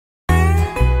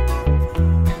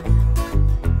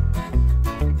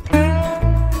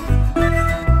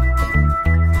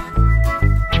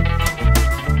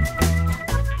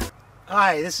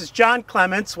Hi, this is John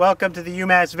Clements. Welcome to the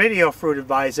UMass Video Fruit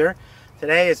Advisor.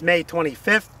 Today is May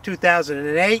 25th,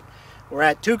 2008. We're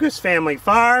at Tugas Family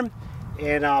Farm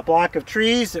in a block of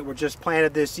trees that were just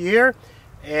planted this year.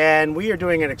 And we are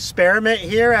doing an experiment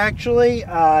here actually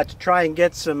to try and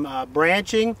get some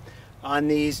branching on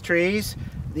these trees.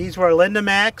 These were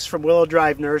Lindamax from Willow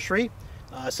Drive Nursery.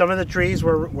 Some of the trees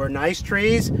were nice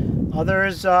trees.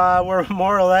 Others were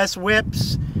more or less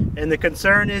whips. And the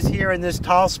concern is here in this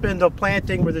tall spindle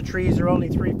planting where the trees are only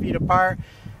 3 feet apart,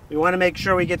 we want to make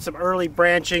sure we get some early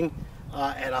branching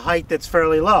at a height that's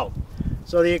fairly low.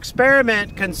 So the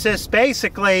experiment consists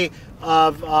basically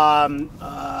of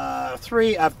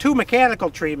two mechanical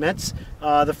treatments.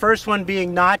 The first one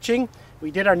being notching. We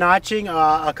did our notching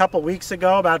a couple weeks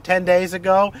ago, about 10 days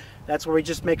ago. That's where we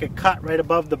just make a cut right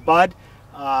above the bud.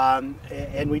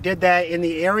 And we did that in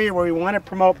the area where we want to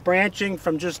promote branching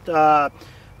from just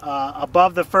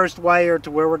above the first wire to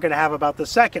where we're going to have about the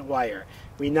second wire.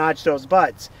 We notched those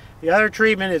buds. The other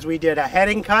treatment is we did a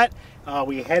heading cut.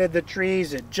 We headed the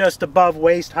trees at just above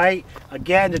waist height,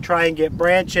 again to try and get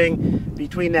branching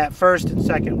between that first and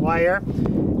second wire.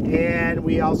 And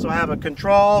we also have a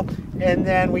control, and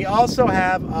then we also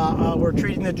have we're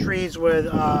treating the trees with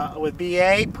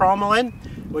BA Promalin,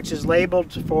 which is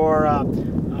labeled for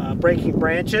breaking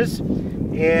branches.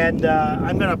 And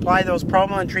I'm going to apply those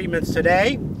Promalin treatments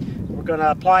today. We're going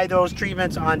to apply those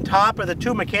treatments on top of the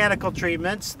two mechanical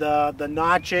treatments, the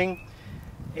notching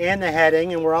and the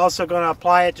heading, and we're also going to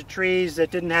apply it to trees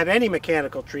that didn't have any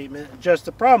mechanical treatment, just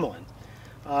the Promalin.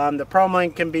 The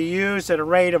Promalin can be used at a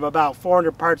rate of about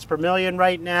 400 parts per million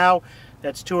right now.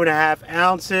 That's 2.5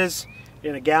 ounces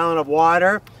in a gallon of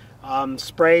water,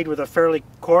 sprayed with a fairly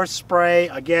coarse spray,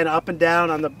 again up and down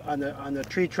on the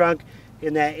tree trunk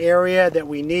in that area that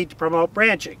we need to promote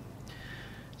branching.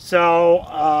 So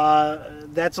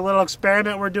that's a little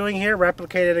experiment we're doing here,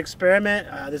 replicated experiment.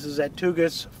 This is at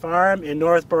Tugas Farm in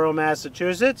Northborough,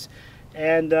 Massachusetts,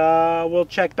 and we'll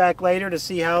check back later to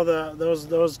see how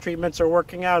those treatments are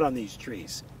working out on these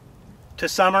trees. To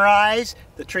summarize,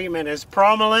 the treatment is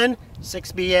Promalin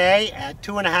 6BA at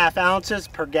 2.5 ounces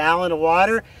per gallon of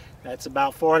water. That's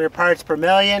about 400 parts per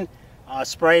million.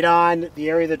 Sprayed on the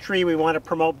area of the tree we want to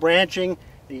promote branching,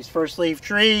 these first leaf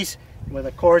trees, with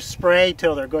a coarse spray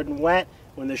till they're good and wet.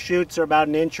 When the shoots are about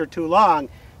 1 inch or 2 long,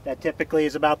 that typically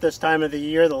is about this time of the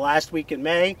year, the last week in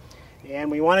May.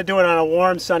 And we want to do it on a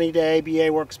warm, sunny day.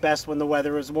 BA works best when the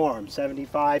weather is warm.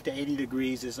 75 to 80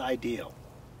 degrees is ideal.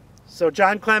 So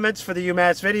John Clements for the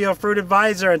UMass Video Fruit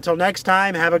Advisor. Until next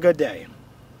time, have a good day.